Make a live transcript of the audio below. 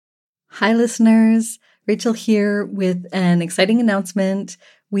Hi, listeners. Rachel here with an exciting announcement.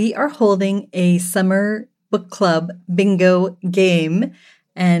 We are holding a summer book club bingo game,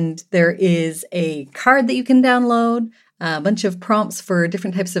 and there is a card that you can download, a bunch of prompts for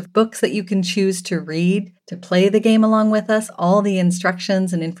different types of books that you can choose to read to play the game along with us. All the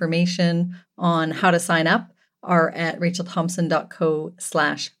instructions and information on how to sign up are at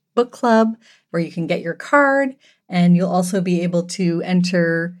rachelthompson.co/book club, where you can get your card. And you'll also be able to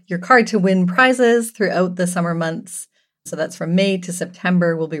enter your card to win prizes throughout the summer months. So that's from May to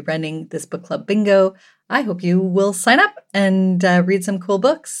September. We'll be running this book club bingo. I hope you will sign up and read some cool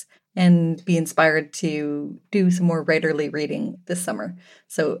books and be inspired to do some more writerly reading this summer.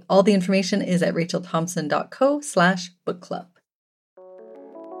 So all the information is at rachelthompson.co/book club.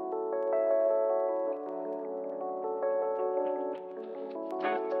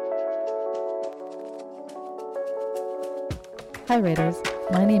 Hi writers,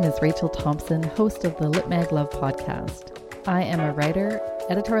 my name is Rachel Thompson, host of the Lit Mag Love podcast. I am a writer,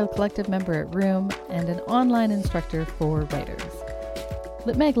 editorial collective member at Room, and an online instructor for writers.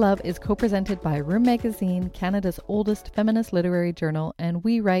 Lit Mag Love is co-presented by Room Magazine, Canada's oldest feminist literary journal, and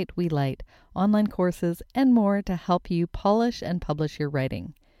We Write, We Light, online courses and more to help you polish and publish your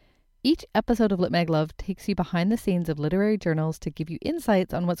writing. Each episode of Lit Mag Love takes you behind the scenes of literary journals to give you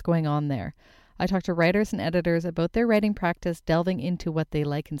insights on what's going on there. I talk to writers and editors about their writing practice, delving into what they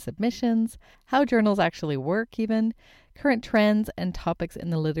like in submissions, how journals actually work even, current trends and topics in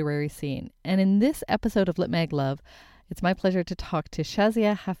the literary scene. And in this episode of Lit Mag Love, it's my pleasure to talk to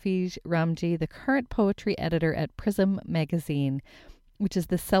Shazia Hafiz Ramji, the current poetry editor at PRISM magazine, which is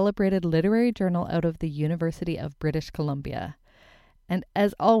the celebrated literary journal out of the University of British Columbia. And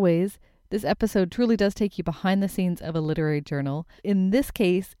as always, this episode truly does take you behind the scenes of a literary journal. In this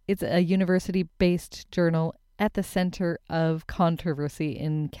case, it's a university-based journal at the center of controversy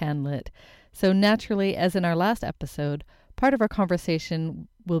in CanLit. So naturally, as in our last episode, part of our conversation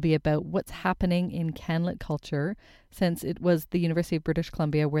will be about what's happening in CanLit culture, since it was the University of British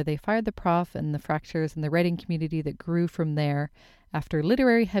Columbia where they fired the prof, and the fractures in the writing community that grew from there after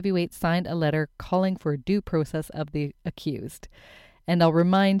literary heavyweights signed a letter calling for due process of the accused. And I'll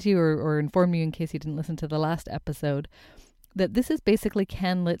remind you or inform you in case you didn't listen to the last episode that this is basically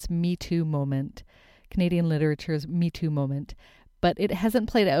CanLit's Me Too moment, Canadian literature's Me Too moment. But it hasn't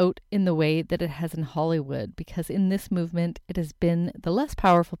played out in the way that it has in Hollywood, because in this movement, it has been the less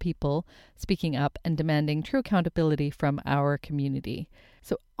powerful people speaking up and demanding true accountability from our community.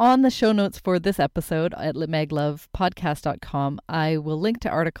 So on the show notes for this episode at litmaglovepodcast.com, I will link to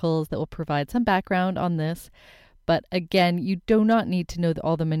articles that will provide some background on this. But again, you do not need to know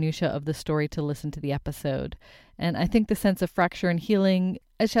all the minutiae of the story to listen to the episode. And I think the sense of fracture and healing,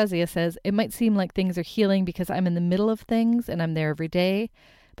 as Shazia says, it might seem like things are healing because I'm in the middle of things and I'm there every day.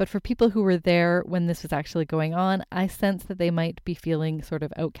 But for people who were there when this was actually going on, I sense that they might be feeling sort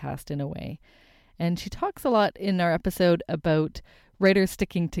of outcast in a way. And she talks a lot in our episode about writers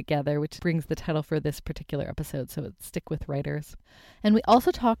sticking together, which brings the title for this particular episode, so it's Stick with Writers. And we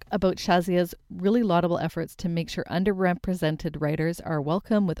also talk about Shazia's really laudable efforts to make sure underrepresented writers are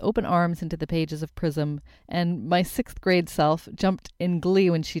welcome with open arms into the pages of PRISM. And my 6th grade self jumped in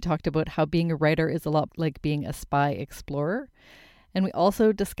glee when she talked about how being a writer is a lot like being a spy explorer. And we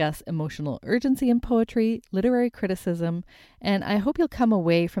also discuss emotional urgency in poetry, literary criticism, and I hope you'll come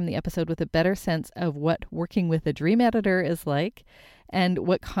away from the episode with a better sense of what working with a dream editor is like and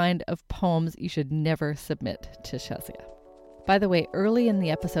what kind of poems you should never submit to Shazia. By the way, early in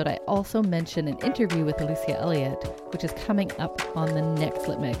the episode, I also mentioned an interview with Alicia Elliott, which is coming up on the next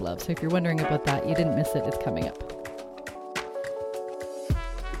Lit Mag Love. So if you're wondering about that, you didn't miss it, it's coming up.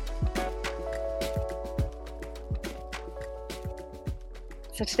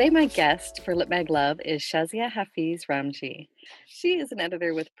 So today my guest for Lit Mag Love is Shazia Hafiz Ramji. She is an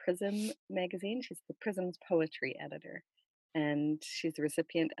editor with PRISM magazine. She's the PRISM's poetry editor. And she's the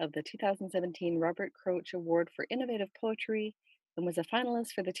recipient of the 2017 Robert Croach Award for Innovative Poetry and was a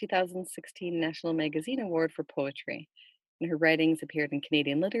finalist for the 2016 National Magazine Award for Poetry. And her writings appeared in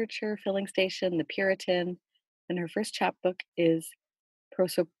Canadian Literature, Filling Station, The Puritan, and her first chapbook is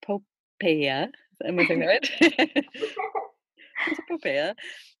Prosopopeia. Am I saying that right? Prosopopeia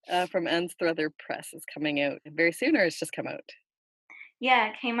from Anstruther Press is coming out very soon, or it's just come out? Yeah,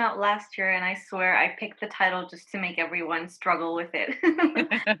 it came out last year, and I swear I picked the title just to make everyone struggle with it.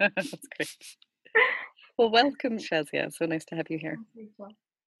 That's great. Well, welcome, Shazia. So nice to have you here.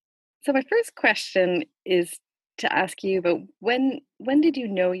 So my first question is to ask you about when did you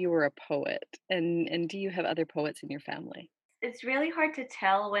know you were a poet, and do you have other poets in your family? It's really hard to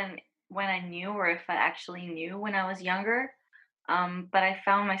tell when I knew or if I actually knew when I was younger. But I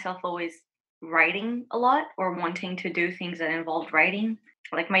found myself always writing a lot or wanting to do things that involved writing.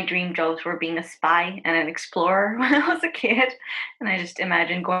 Like my dream jobs were being a spy and an explorer when I was a kid. And I just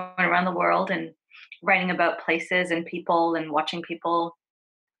imagined going around the world and writing about places and people and watching people.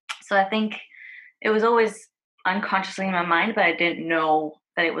 So I think it was always unconsciously in my mind, but I didn't know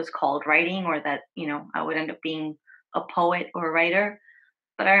that it was called writing or that, I would end up being a poet or a writer.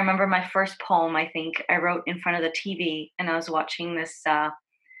 But I remember my first poem, I think I wrote in front of the TV and I was watching this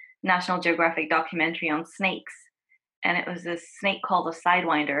National Geographic documentary on snakes. And it was this snake called a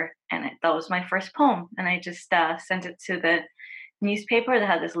sidewinder. And that was my first poem. And I just sent it to the newspaper that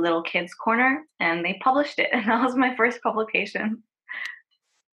had this little kids' corner and they published it. And that was my first publication.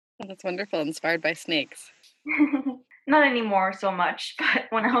 Oh, that's wonderful. Inspired by snakes. Not anymore so much, but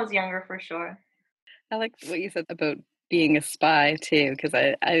when I was younger, for sure. I like what you said about being a spy too, because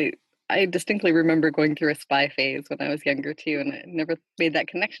I distinctly remember going through a spy phase when I was younger too, and I never made that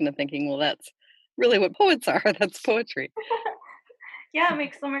connection of thinking, well, that's really what poets are. That's poetry. Yeah, it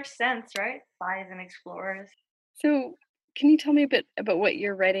makes so much sense, right? Spies and explorers. So, can you tell me a bit about what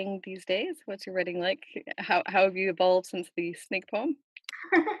you're writing these days? What's your writing like? How have you evolved since the snake poem?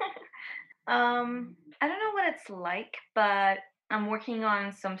 I don't know what it's like, but I'm working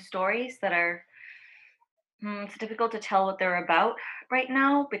on some stories that are it's difficult to tell what they're about right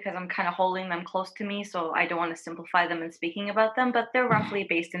now because I'm kind of holding them close to me, so I don't want to simplify them in speaking about them. But they're roughly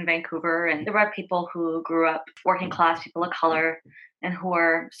based in Vancouver, and they're about people who grew up working class, people of color, and who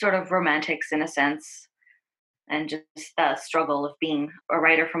are sort of romantics in a sense, and just the struggle of being a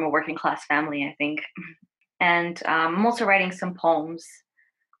writer from a working class family, I think. And I'm also writing some poems.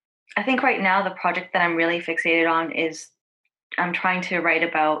 I think right now the project that I'm really fixated on is I'm trying to write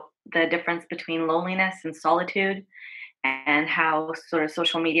about the difference between loneliness and solitude and how sort of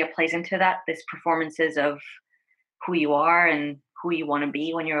social media plays into that, this performances of who you are and who you want to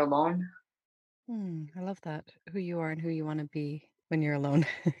be when you're alone. I love that. Who you are and who you want to be when you're alone.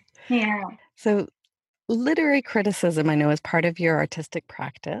 Yeah. So, literary criticism, I know, is part of your artistic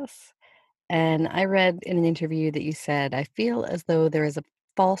practice. And I read in an interview that you said, I feel as though there is a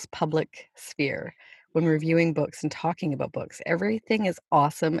false public sphere when reviewing books and talking about books. Everything is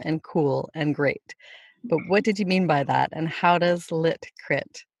awesome and cool and great. But what did you mean by that? And how does lit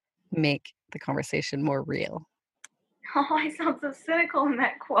crit make the conversation more real? Oh, I sound so cynical in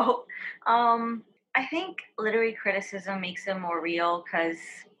that quote. I think literary criticism makes it more real because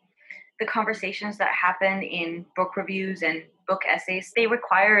the conversations that happen in book reviews and book essays, they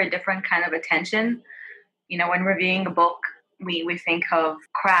require a different kind of attention. When reviewing a book, we think of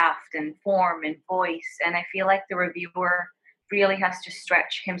craft and form and voice. And I feel like the reviewer really has to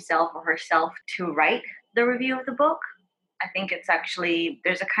stretch himself or herself to write the review of the book. I think it's actually,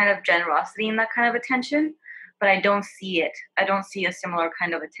 there's a kind of generosity in that kind of attention, but I don't see it. I don't see a similar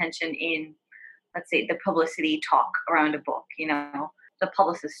kind of attention in, let's say, the publicity talk around a book. The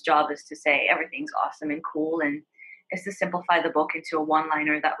publicist's job is to say everything's awesome and cool and is to simplify the book into a one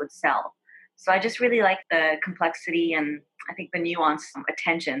liner that would sell. So I just really like the complexity and I think the nuanced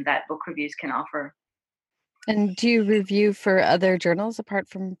attention that book reviews can offer. And do you review for other journals apart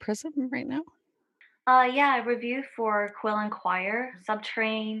from Prism right now? Yeah, I review for Quill and Choir,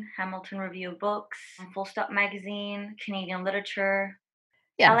 Subtrain, Hamilton Review of Books, Full Stop Magazine, Canadian Literature.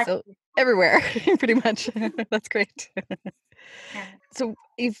 I Yeah, like, so everywhere, pretty much. That's great. yeah. So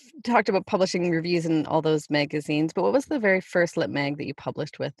you've talked about publishing reviews in all those magazines, but what was the very first lit mag that you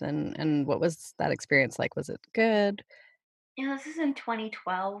published with, and what was that experience like? Was it good? This is in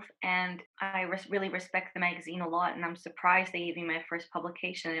 2012, and I really respect the magazine a lot, and I'm surprised they gave me my first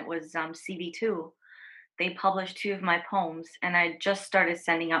publication. It was CV2. They published two of my poems, and I just started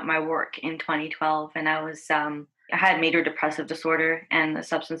sending out my work in 2012, and I had major depressive disorder and a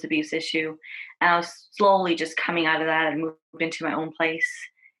substance abuse issue, and I was slowly just coming out of that and moved into my own place,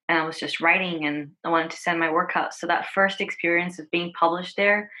 and I was just writing, and I wanted to send my work out. So that first experience of being published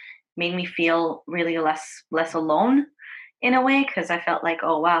there made me feel really less alone in a way, because I felt like,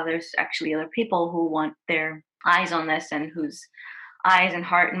 oh wow, there's actually other people who want their eyes on this and whose eyes and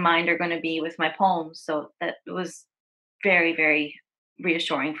heart and mind are going to be with my poems. So that was very, very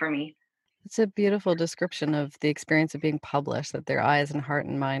reassuring for me. It's a beautiful description of the experience of being published, that their eyes and heart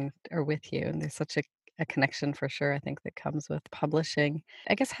and mind are with you. And there's such a connection for sure, I think, that comes with publishing.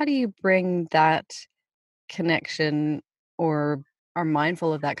 I guess, how do you bring that connection or are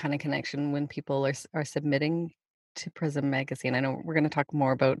mindful of that kind of connection when people are submitting to Prism Magazine? I know we're going to talk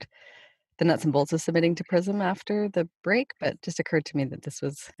more about the nuts and bolts of submitting to Prism after the break, but just occurred to me that this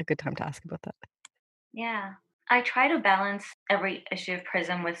was a good time to ask about that. Yeah. I try to balance every issue of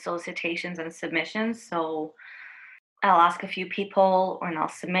Prism with solicitations and submissions. So I'll ask a few people or I'll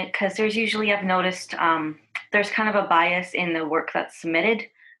submit because there's usually, I've noticed, there's kind of a bias in the work that's submitted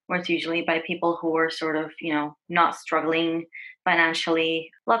where it's usually by people who are sort of, not struggling financially.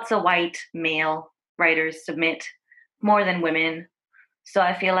 Lots of white male writers submit more than women. So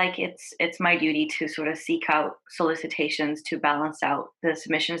I feel like it's my duty to sort of seek out solicitations to balance out the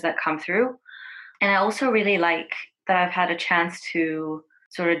submissions that come through. And I also really like that I've had a chance to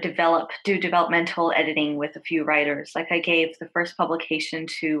sort of do developmental editing with a few writers. Like I gave the first publication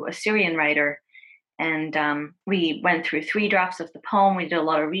to a Syrian writer, and we went through 3 drafts of the poem. We did a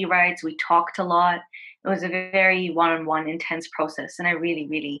lot of rewrites. We talked a lot. It was a very one-on-one intense process, and I really,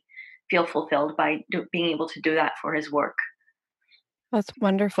 really feel fulfilled by being able to do that for his work. That's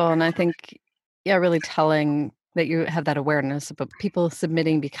wonderful. And I think, yeah, really telling that you have that awareness about people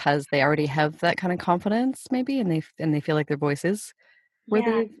submitting because they already have that kind of confidence, maybe, and they feel like their voice is Yeah,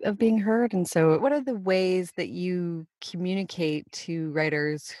 worthy of being heard. And so, what are the ways that you communicate to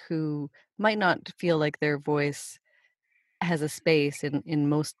writers who might not feel like their voice has a space in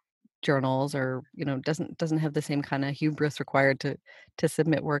most journals, or doesn't have the same kind of hubris required to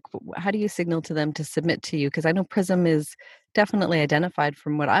submit work? But how do you signal to them to submit to you? Because I know Prism is definitely identified,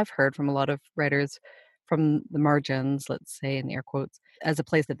 from what I've heard from a lot of writers, from the margins, let's say in air quotes, as a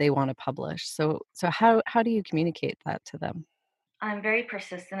place that they want to publish. So how do you communicate that to them? I'm very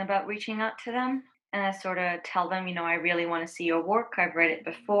persistent about reaching out to them. And I sort of tell them, I really want to see your work. I've read it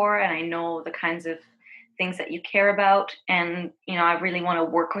before and I know the kinds of things that you care about. And, I really want to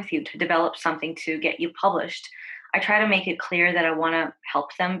work with you to develop something to get you published. I try to make it clear that I want to help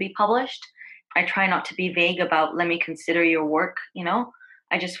them be published. I try not to be vague about, let me consider your work.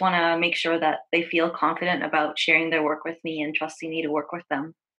 I just want to make sure that they feel confident about sharing their work with me and trusting me to work with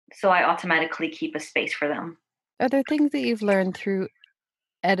them. So I automatically keep a space for them. Are there things that you've learned through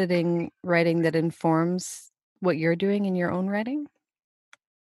editing writing that informs what you're doing in your own writing?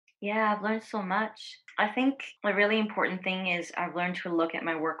 Yeah, I've learned so much. I think a really important thing is I've learned to look at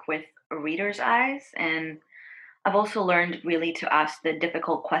my work with a reader's eyes. And I've also learned really to ask the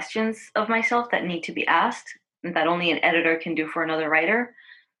difficult questions of myself that need to be asked and that only an editor can do for another writer.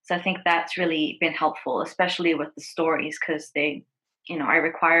 So I think that's really been helpful, especially with the stories, because I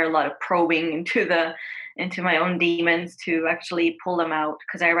require a lot of probing into my own demons to actually pull them out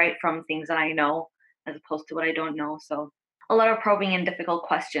because I write from things that I know as opposed to what I don't know. So a lot of probing and difficult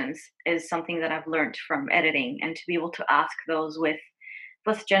questions is something that I've learned from editing, and to be able to ask those with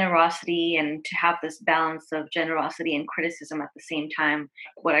generosity and to have this balance of generosity and criticism at the same time,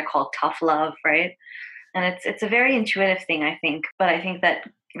 what I call tough love, right? And it's a very intuitive thing, I think, but I think that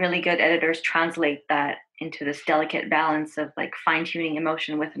really good editors translate that into this delicate balance of like fine-tuning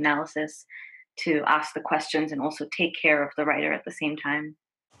emotion with analysis to ask the questions and also take care of the writer at the same time.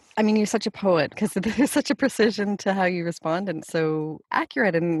 I mean, you're such a poet because there's such a precision to how you respond, and so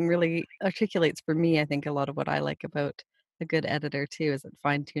accurate, and really articulates for me, I think, a lot of what I like about a good editor too, is that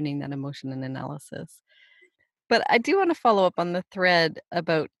fine tuning that emotion and analysis. But I do want to follow up on the thread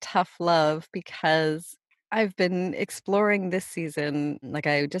about tough love, because I've been exploring this season. Like,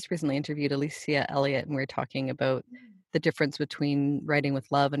 I just recently interviewed Alicia Elliott, and we were talking about the difference between writing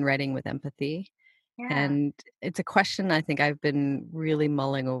with love and writing with empathy. Yeah. And it's a question I think I've been really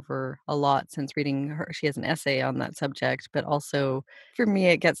mulling over a lot since reading her. She has an essay on that subject, but also for me,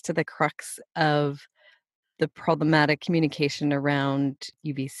 it gets to the crux of the problematic communication around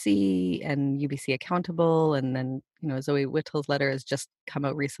UBC and UBC Accountable. And then, Zoe Whittle's letter has just come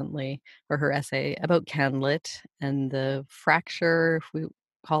out recently, or her essay about CanLit and the fracture, if we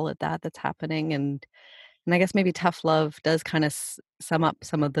call it that, that's happening. And I guess maybe tough love does kind of sum up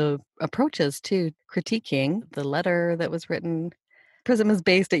some of the approaches to critiquing the letter that was written. Prism is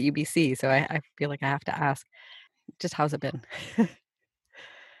based at UBC, so I feel like I have to ask, just how's it been?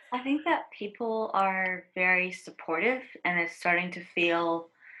 I think that people are very supportive and it's starting to feel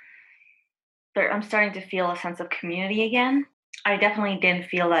I'm starting to feel a sense of community again. I definitely didn't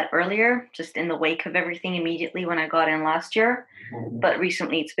feel that earlier, just in the wake of everything immediately when I got in last year. But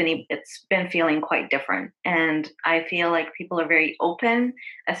recently, it's been feeling quite different, and I feel like people are very open,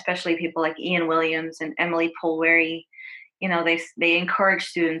 especially people like Ian Williams and Emily Polwary. They encourage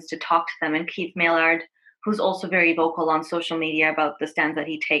students to talk to them, and Keith Maillard, who's also very vocal on social media about the stand that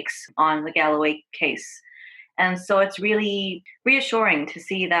he takes on the Galloway case. And so it's really reassuring to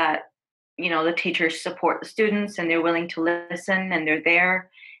see that the teachers support the students and they're willing to listen and they're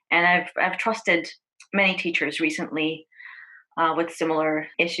there. And I've trusted many teachers recently with similar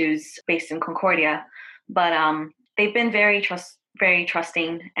issues based in Concordia, but they've been very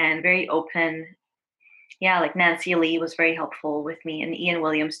trusting and very open. Yeah, like Nancy Lee was very helpful with me, and Ian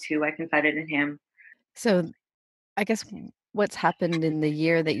Williams too. I confided in him. So I guess what's happened in the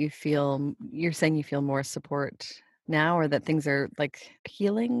year that you're saying you feel more support now, or that things are like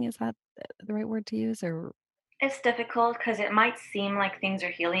healing? Is that the right word to use? Or It's difficult because it might seem like things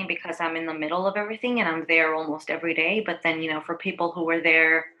are healing because I'm in the middle of everything and I'm there almost every day. But then, for people who were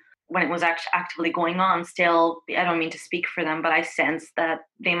there when it was actually actively going on, still, I don't mean to speak for them, but I sense that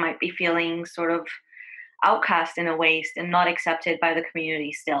they might be feeling sort of outcast in a way and not accepted by the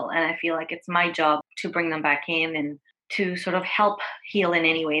community still. And I feel like it's my job to bring them back in and to sort of help heal in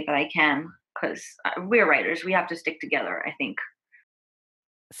any way that I can because we're writers. We have to stick together, I think.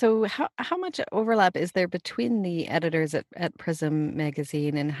 so how much overlap is there between the editors at Prism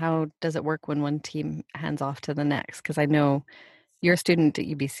magazine, and how does it work when one team hands off to the next? Because I know you're a student at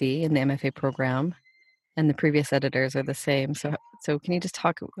UBC in the MFA program, and the previous editors are the same. So can you just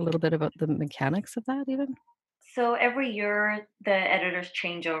talk a little bit about the mechanics of that even? So every year the editors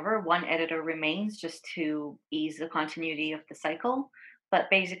change over. One editor remains just to ease the continuity of the cycle. But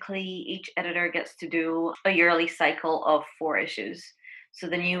basically, each editor gets to do a yearly cycle of 4 issues. So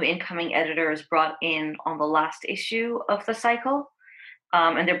the new incoming editor is brought in on the last issue of the cycle,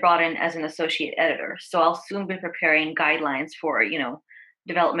 and they're brought in as an associate editor. So I'll soon be preparing guidelines for,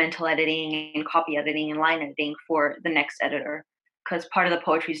 developmental editing and copy editing and line editing for the next editor. Because part of the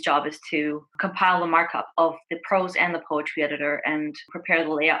poetry's job is to compile the markup of the prose and the poetry editor and prepare the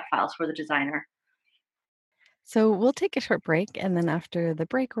layout files for the designer. So we'll take a short break, and then after the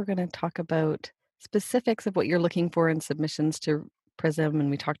break, we're going to talk about specifics of what you're looking for in submissions to Prism, and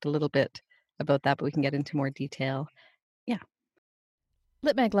we talked a little bit about that, but we can get into more detail. Yeah.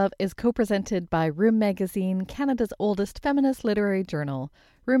 Lit Mag Love is co-presented by Room Magazine, Canada's oldest feminist literary journal.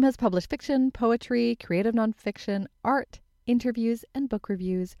 Room has published fiction, poetry, creative nonfiction, art, interviews, and book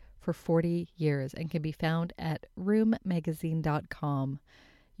reviews for 40 years and can be found at roommagazine.com.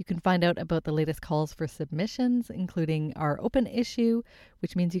 You can find out about the latest calls for submissions, including our open issue,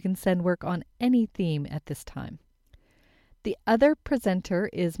 which means you can send work on any theme at this time. The other presenter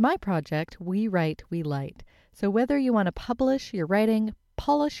is my project, We Write, We Light. So whether you want to publish your writing,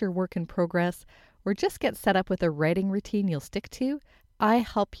 polish your work in progress, or just get set up with a writing routine you'll stick to, I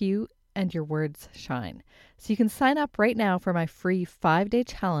help you and your words shine. So you can sign up right now for my free 5-day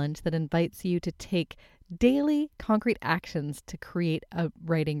challenge that invites you to take daily concrete actions to create a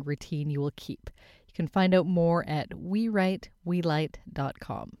writing routine you will keep. You can find out more at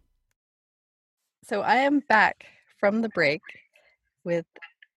wewritewelight.com. So I am back from the break with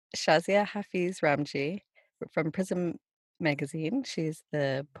Shazia Hafiz Ramji from PRISM magazine. She's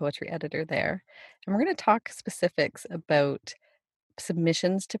the poetry editor there. And we're going to talk specifics about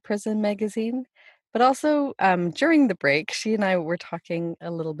submissions to PRISM magazine. But also during the break, she and I were talking a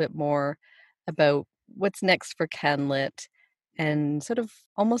little bit more about what's next for CanLit and sort of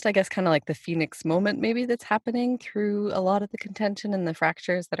almost, I guess, kind of like the Phoenix moment maybe that's happening through a lot of the contention and the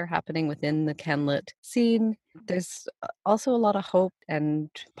fractures that are happening within the CanLit scene. There's also a lot of hope and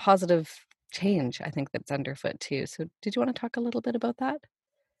positive change, I think, that's underfoot too. So did you want to talk a little bit about that?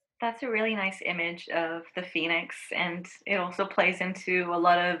 That's a really nice image of the phoenix, and it also plays into a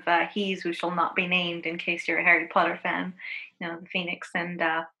lot of he's who shall not be named in case you're a Harry Potter fan. The phoenix and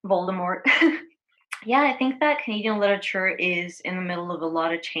Voldemort. Yeah, I think that Canadian literature is in the middle of a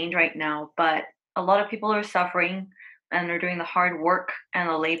lot of change right now, but a lot of people are suffering and they're doing the hard work and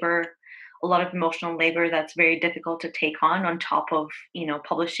the labor, a lot of emotional labor that's very difficult to take on top of,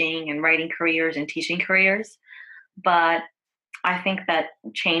 publishing and writing careers and teaching careers. But I think that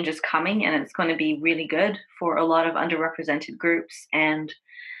change is coming and it's going to be really good for a lot of underrepresented groups and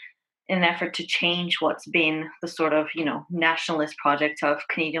in an effort to change what's been the sort of, nationalist project of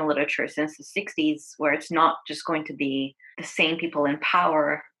Canadian literature since the 60s, where it's not just going to be the same people in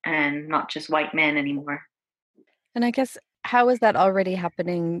power and not just white men anymore. And I guess how is that already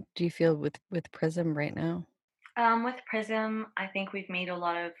happening, do you feel, with PRISM right now? With PRISM, I think we've made a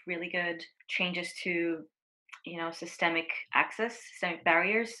lot of really good changes to systemic access, systemic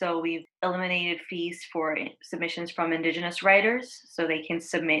barriers. So we've eliminated fees for submissions from Indigenous writers so they can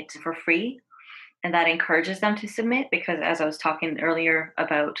submit for free. And that encourages them to submit because, as I was talking earlier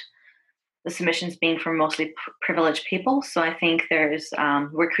about the submissions being from mostly privileged people. So I think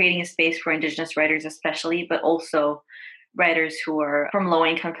we're creating a space for Indigenous writers, especially, but also writers who are from low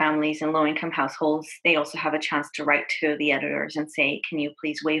income families and low income households. They also have a chance to write to the editors and say, can you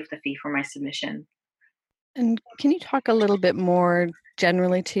please waive the fee for my submission? And can you talk a little bit more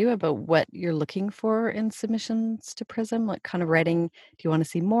generally too about what you're looking for in submissions to PRISM? What kind of writing do you want to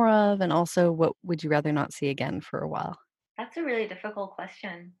see more of? And also, what would you rather not see again for a while? That's a really difficult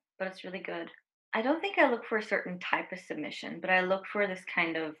question, but it's really good. I don't think I look for a certain type of submission, but I look for this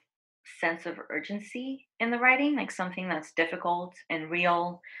kind of sense of urgency in the writing, like something that's difficult and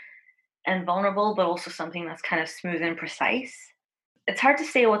real and vulnerable, but also something that's kind of smooth and precise. It's hard to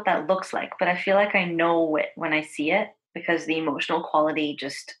say what that looks like, but I feel like I know it when I see it because the emotional quality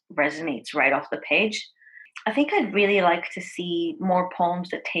just resonates right off the page. I think I'd really like to see more poems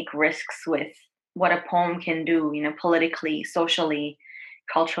that take risks with what a poem can do, politically, socially,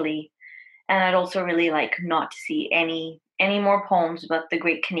 culturally. And I'd also really like not to see any more poems about the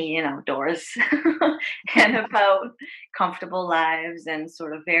great Canadian outdoors and about comfortable lives and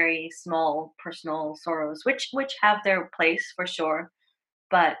sort of very small personal sorrows, which have their place for sure.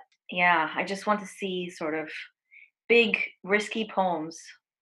 But yeah, I just want to see sort of big, risky poems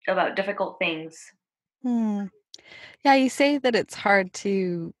about difficult things. Hmm. Yeah, you say that it's hard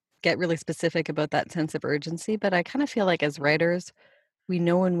to get really specific about that sense of urgency, but I kind of feel like as writers, we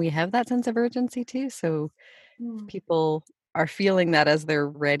know when we have that sense of urgency too. So if Mm, people are feeling that as they're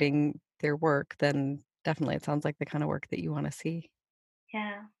writing their work, then definitely it sounds like the kind of work that you want to see.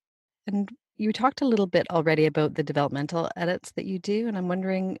 yeah. And you talked a little bit already about the developmental edits that you do, and I'm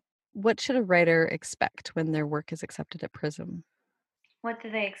wondering what should a writer expect when their work is accepted at PRISM? What do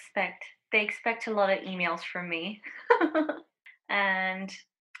they expect? They expect a lot of emails from me. And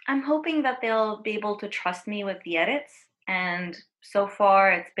I'm hoping that they'll be able to trust me with the edits. And so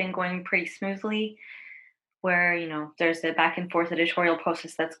far, it's been going pretty smoothly. Where there's a back and forth editorial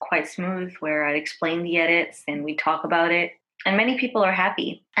process that's quite smooth, where I explain the edits and we talk about it. And many people are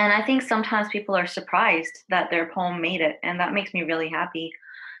happy. And I think sometimes people are surprised that their poem made it, and that makes me really happy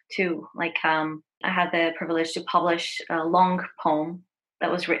too. Like I had the privilege to publish a long poem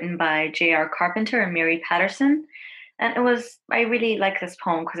that was written by J.R. Carpenter and Mary Patterson. And I really like this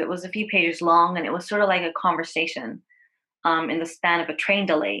poem because it was a few pages long and it was sort of like a conversation in the span of a train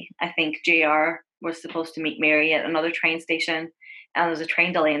delay. I think JR was supposed to meet Mary at another train station, and there was a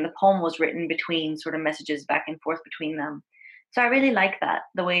train delay, and the poem was written between sort of messages back and forth between them. So I really like that,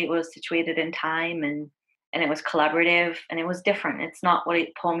 the way it was situated in time, and it was collaborative and it was different. It's not what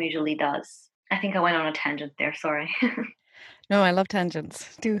a poem usually does. I think I went on a tangent there, sorry. No, I love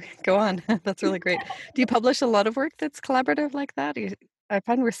tangents. Do go on. That's really great. Do you publish a lot of work that's collaborative like that? I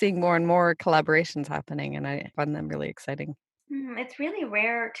find we're seeing more and more collaborations happening, and I find them really exciting. It's really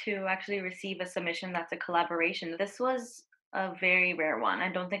rare to actually receive a submission that's a collaboration. This was a very rare one.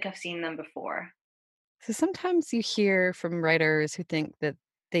 I don't think I've seen them before. So sometimes you hear from writers who think that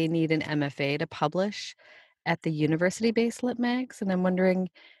they need an MFA to publish at the university-based lit mags, and I'm wondering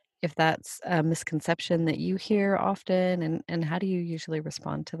if that's a misconception that you hear often, and how do you usually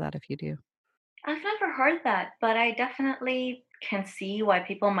respond to that if you do? I've never heard that, but I definitely can see why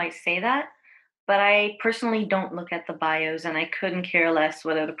people might say that. But I personally don't look at the bios and I couldn't care less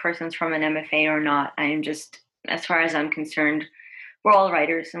whether the person's from an MFA or not. I'm just, as far as I'm concerned, we're all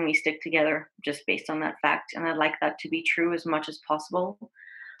writers and we stick together just based on that fact. And I'd like that to be true as much as possible.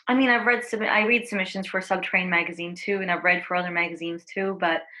 I mean, I read submissions for Subterranean magazine too, and I've read for other magazines too,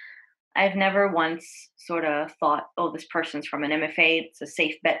 but I've never once sort of thought, oh, this person's from an MFA, it's a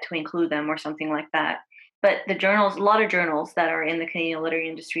safe bet to include them or something like that. But the journals, a lot of journals that are in the Canadian literary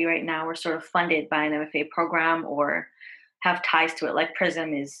industry right now are sort of funded by an MFA program or have ties to it. Like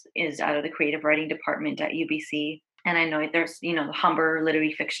PRISM is out of the creative writing department at UBC. And I know there's, the Humber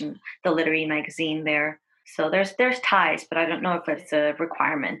Literary Fiction, the literary magazine there. So there's ties, but I don't know if it's a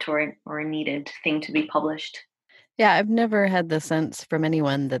requirement or a needed thing to be published. Yeah, I've never had the sense from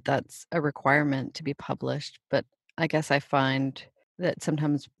anyone that that's a requirement to be published, but I guess I find that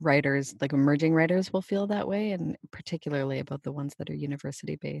sometimes writers, like emerging writers, will feel that way, and particularly about the ones that are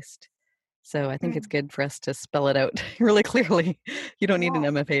university based. So I think it's Mm. good for us to spell it out really clearly. You don't need Yeah.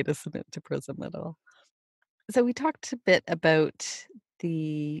 an MFA to submit to PRISM at all. So we talked a bit about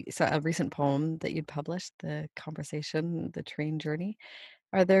a recent poem that you'd published, the conversation, the train journey.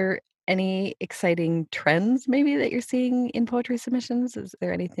 Are there any exciting trends maybe that you're seeing in poetry submissions? Is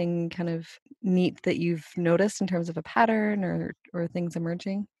there anything kind of neat that you've noticed in terms of a pattern or things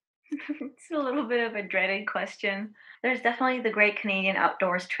emerging? It's a little bit of a dreaded question. There's definitely the great Canadian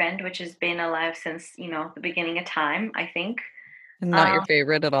outdoors trend, which has been alive since, the beginning of time, I think. Not your Um,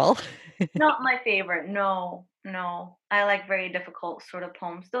 favorite at all? Not my favorite. No, no. I like very difficult sort of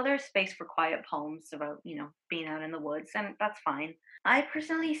poems, though there's space for quiet poems about, being out in the woods, and that's fine. I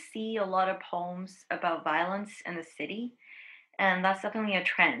personally see a lot of poems about violence in the city, and that's definitely a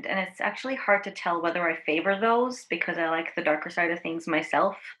trend. And it's actually hard to tell whether I favor those because I like the darker side of things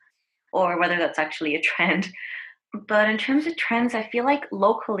myself, or whether that's actually a trend. But in terms of trends, I feel like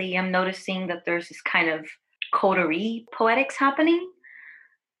locally I'm noticing that there's this kind of coterie poetics happening.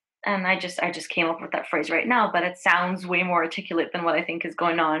 And I just came up with that phrase right now, but it sounds way more articulate than what I think is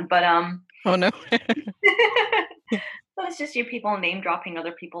going on. Oh no. But it's just your people name dropping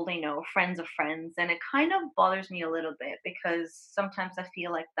other people they know, friends of friends, and it kind of bothers me a little bit because sometimes I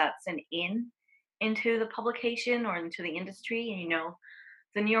feel like that's an into the publication or into the industry. And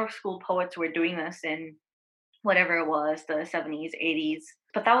the New York School poets were doing this in whatever it was, the 70s, 80s.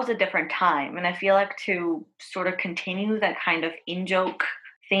 But that was a different time. And I feel like to sort of continue that kind of in joke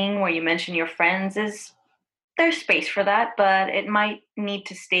thing where you mention your friends is there's space for that, but it might need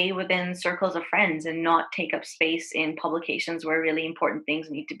to stay within circles of friends and not take up space in publications where really important things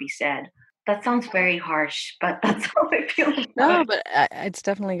need to be said. That sounds very harsh, but that's how I feel about No, it. but it's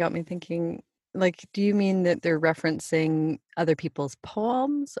definitely got me thinking, like, do you mean that they're referencing other people's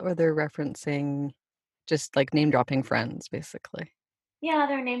poems or they're referencing just like name dropping friends, basically? Yeah,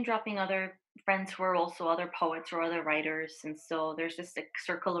 they're name dropping other friends who are also other poets or other writers. And so there's just a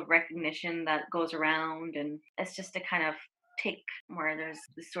circle of recognition that goes around. And it's just to kind of take where there's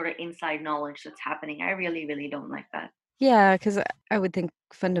this sort of inside knowledge that's happening. I really, really don't like that. Yeah, because I would think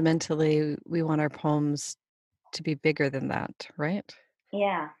fundamentally we want our poems to be bigger than that, right?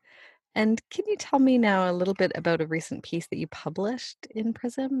 Yeah. And can you tell me now a little bit about a recent piece that you published in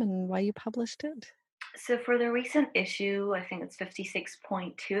Prism and why you published it? So for the recent issue, I think it's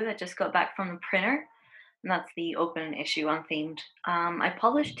 56.2 that just got back from the printer, and that's the open issue unthemed. I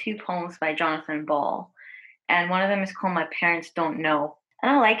published two poems by Jonathan Ball, and one of them is called My Parents Don't Know. And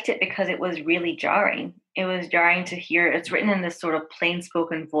I liked it because it was really jarring. It was jarring to hear. It's written in this sort of plain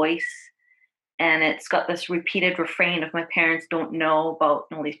spoken voice, and it's got this repeated refrain of my parents don't know about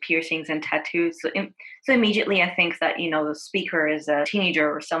all these piercings and tattoos. So immediately I think that, the speaker is a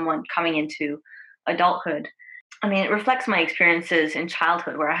teenager or someone coming into adulthood. I mean, it reflects my experiences in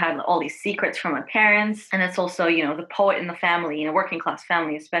childhood where I had all these secrets from my parents. And it's also, the poet in the family, in a working class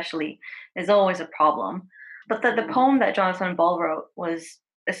family especially, is always a problem. But the poem that Jonathan Ball wrote was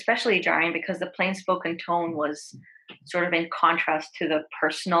especially jarring because the plain spoken tone was sort of in contrast to the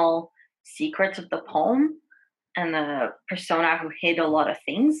personal secrets of the poem and the persona who hid a lot of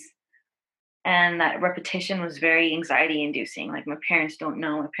things. And that repetition was very anxiety inducing. Like, my parents don't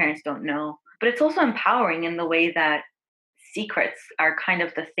know, my parents don't know. But it's also empowering in the way that secrets are kind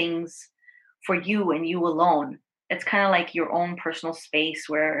of the things for you and you alone. It's kind of like your own personal space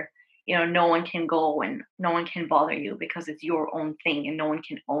where, no one can go and no one can bother you because it's your own thing and no one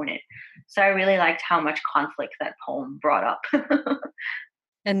can own it. So I really liked how much conflict that poem brought up.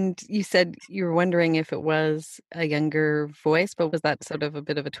 And you said you were wondering if it was a younger voice, but was that sort of a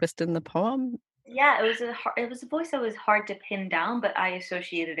bit of a twist in the poem? Yeah, it was a voice that was hard to pin down, but I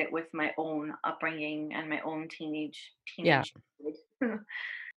associated it with my own upbringing and my own Yeah. teenage.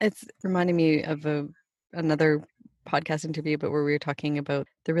 It's reminding me of another podcast interview, but where we were talking about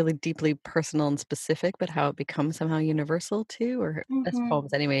the really deeply personal and specific, but how it becomes somehow universal too, or as Hmm.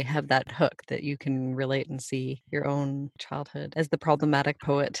 poems anyway, have that hook that you can relate and see your own childhood as the problematic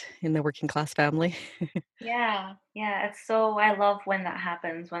poet in the working class family. Yeah, yeah. It's so I love when that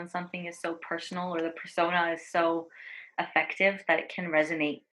happens when something is so personal or the persona is so effective that it can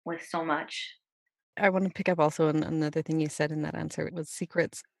resonate with so much. I want to pick up also on another thing you said in that answer was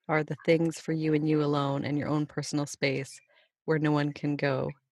secrets are the things for you and you alone and your own personal space where no one can go.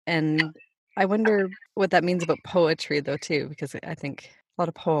 And I wonder what that means about poetry though too, because I think a lot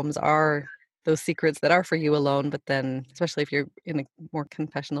of poems are those secrets that are for you alone, but then especially if you're in a more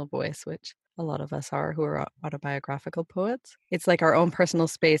confessional voice, which a lot of us are who are autobiographical poets, it's like our own personal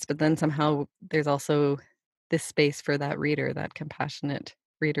space, but then somehow there's also this space for that reader, that compassionate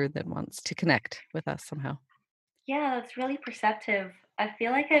reader that wants to connect with us somehow. Yeah, that's really perceptive. I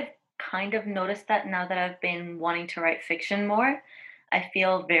feel like I've kind of noticed that now that I've been wanting to write fiction more. I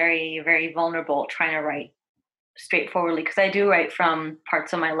feel very, very vulnerable trying to write straightforwardly because I do write from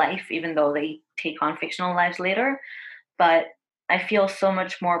parts of my life, even though they take on fictional lives later. But I feel so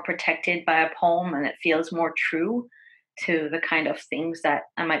much more protected by a poem and it feels more true to the kind of things that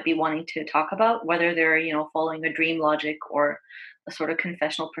I might be wanting to talk about, whether they're, following a dream logic or a sort of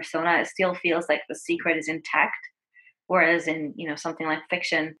confessional persona. It still feels like the secret is intact. Whereas in, something like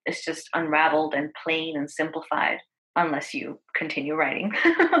fiction, it's just unraveled and plain and simplified unless you continue writing.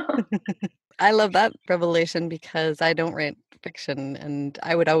 I love that revelation because I don't write fiction and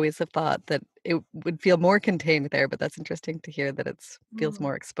I would always have thought that it would feel more contained there, but that's interesting to hear that it feels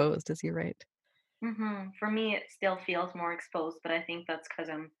more exposed as you write. For me, it still feels more exposed, but I think that's because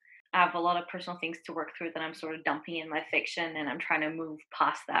I have a lot of personal things to work through that I'm sort of dumping in my fiction, and I'm trying to move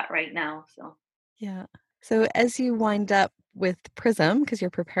past that right now. So, Yeah. So as you wind up with Prism, because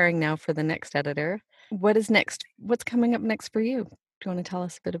you're preparing now for the next editor, what is next? What's coming up next for you? Do you want to tell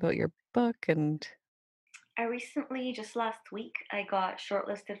us a bit about your book? And I recently, just last week, I got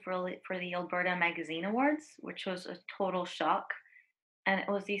shortlisted for the Alberta Magazine Awards, which was a total shock. And it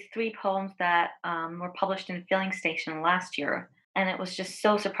was these three poems that were published in Filling Station last year. And it was just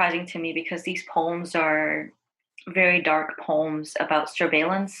so surprising to me because these poems are very dark poems about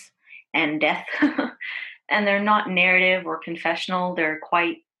surveillance and death. And they're not narrative or confessional. They're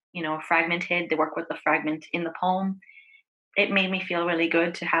quite, fragmented. They work with the fragment in the poem. It made me feel really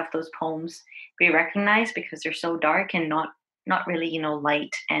good to have those poems be recognized because they're so dark and not really,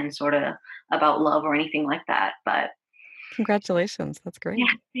 light and sort of about love or anything like that. But congratulations. That's great.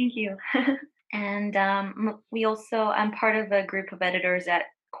 yeah, thank you. And I'm part of a group of editors at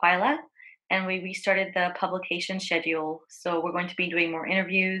Quila, and we restarted the publication schedule. So we're going to be doing more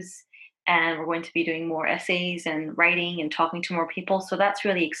interviews, and we're going to be doing more essays and writing and talking to more people. So that's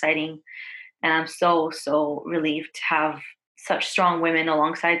really exciting. And I'm so relieved to have such strong women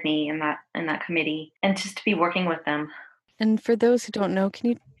alongside me in that committee and just to be working with them. And for those who don't know, can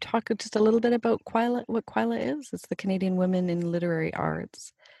you talk just a little bit about Quila, what Quila is? It's the Canadian Women in Literary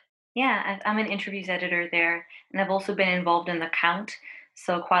Arts. Yeah, I'm an interviews editor there, and I've also been involved in the Count.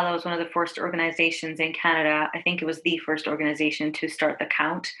 So Quila was one of the first organizations in Canada. I think it was the first organization to start the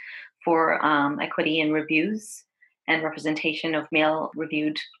Count for equity in reviews and representation of male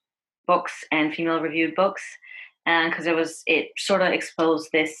reviewed books and female reviewed books. And because it sort of exposed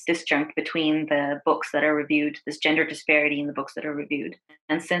this disjunct between the books that are reviewed, this gender disparity in the books that are reviewed.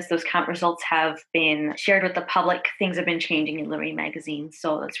 And since those count results have been shared with the public, things have been changing in literary magazines.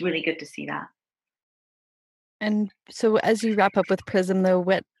 So it's really good to see that. And so as you wrap up with PRISM, though,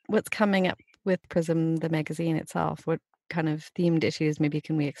 what's coming up with PRISM, the magazine itself? What kind of themed issues maybe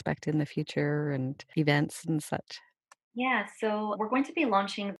can we expect in the future and events and such? Yeah, so we're going to be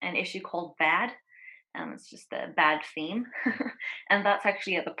launching an issue called Bad. It's just a bad theme. And that's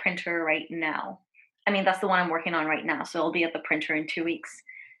actually at the printer right now. I mean, that's the one I'm working on right now. So it'll be at the printer in 2 weeks.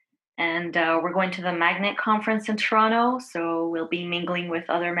 And we're going to the Magnet conference in Toronto. So we'll be mingling with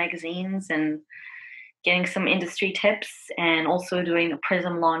other magazines and getting some industry tips, and also doing a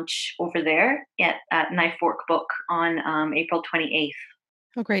PRISM launch over there at Knife Fork Book on April 28th.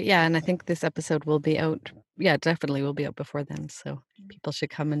 Oh, great. Yeah. And I think this episode will be out. Yeah, definitely will be out before then. So people should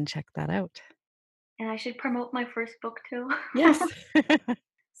come and check that out. And I should promote my first book too. Yes.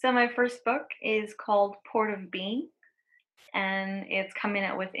 So my first book is called Port of Being, and it's coming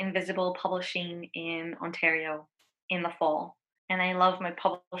out with Invisible Publishing in Ontario in the fall. And I love my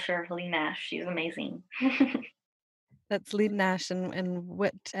publisher, Lee Nash. She's amazing. That's Lee Nash. And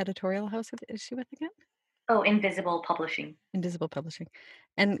what editorial house is she with again? Oh, Invisible Publishing. Invisible Publishing.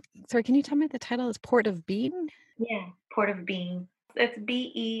 And sorry, can you tell me the title is Port of Being? Yeah, Port of Being. It's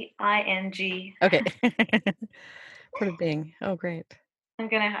BEING. Okay. Port of Being. Oh, great. I'm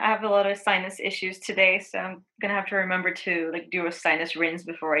going to have a lot of sinus issues today, so I'm going to have to remember to do a sinus rinse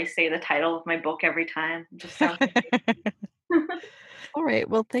before I say the title of my book every time. It just sounds All right.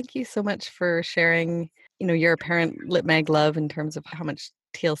 Well, thank you so much for sharing, your apparent Lit Mag love in terms of how much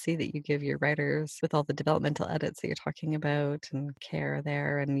TLC that you give your writers with all the developmental edits that you're talking about and care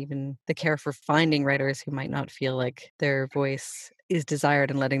there, and even the care for finding writers who might not feel like their voice is desired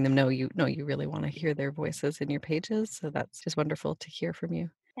and letting them know you really want to hear their voices in your pages. So that's just wonderful to hear from you.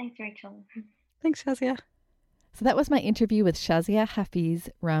 Thanks, Rachel. Thanks, Shazia. So that was my interview with Shazia Hafiz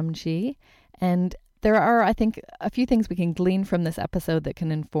Ramji. And there are, I think, a few things we can glean from this episode that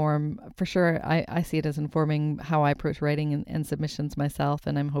can inform, for sure, I see it as informing how I approach writing and submissions myself,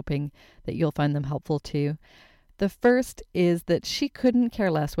 and I'm hoping that you'll find them helpful too. The first is that she couldn't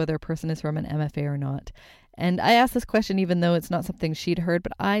care less whether a person is from an MFA or not. And I asked this question even though it's not something she'd heard,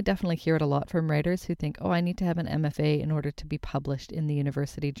 but I definitely hear it a lot from writers who think, I need to have an MFA in order to be published in the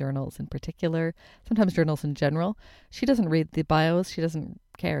university journals in particular, sometimes journals in general. She doesn't read the bios. She doesn't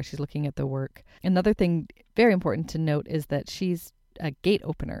care. She's looking at the work. Another thing very important to note is that she's a gate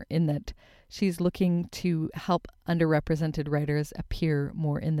opener in that she's looking to help underrepresented writers appear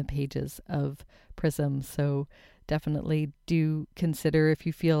more in the pages of PRISM. So definitely do consider, if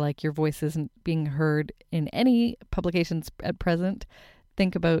you feel like your voice isn't being heard in any publications at present,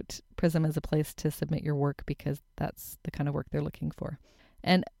 think about PRISM as a place to submit your work, because that's the kind of work they're looking for.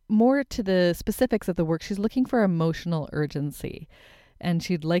 And more to the specifics of the work, she's looking for emotional urgency. And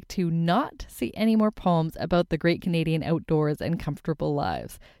she'd like to not see any more poems about the great Canadian outdoors and comfortable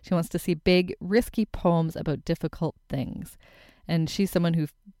lives. She wants to see big, risky poems about difficult things. And she's someone who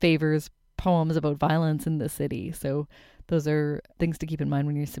favors poems about violence in the city. So those are things to keep in mind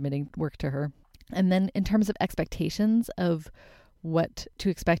when you're submitting work to her. And then in terms of expectations of what to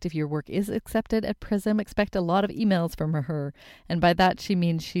expect if your work is accepted at PRISM. Expect a lot of emails from her. And by that, she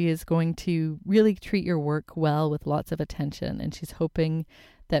means she is going to really treat your work well with lots of attention. And she's hoping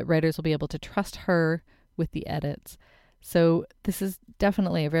that writers will be able to trust her with the edits. So this is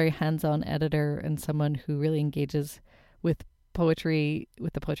definitely a very hands-on editor and someone who really engages with poetry,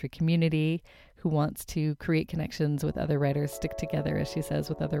 with the poetry community, who wants to create connections with other writers, stick together, as she says,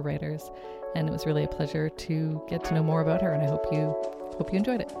 with other writers. And it was really a pleasure to get to know more about her, and I hope you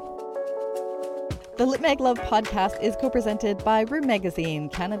enjoyed it. The Lit Mag Love podcast is co-presented by Room Magazine,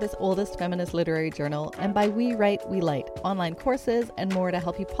 Canada's oldest feminist literary journal, and by We Write, We Light, online courses and more to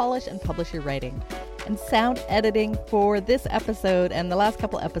help you polish and publish your writing. And sound editing for this episode and the last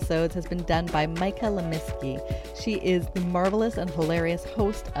couple episodes has been done by Micah Lemiski. She is the marvelous and hilarious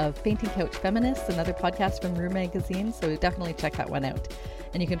host of Fainting Couch Feminists, another podcast from Room Magazine, so definitely check that one out.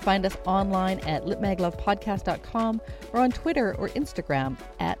 And you can find us online at litmaglovepodcast.com or on Twitter or Instagram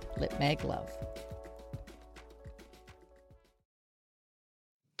at litmaglove.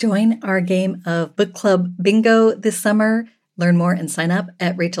 Join our game of book club bingo this summer. Learn more and sign up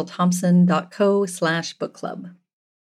at rachelthompson.co/bookclub.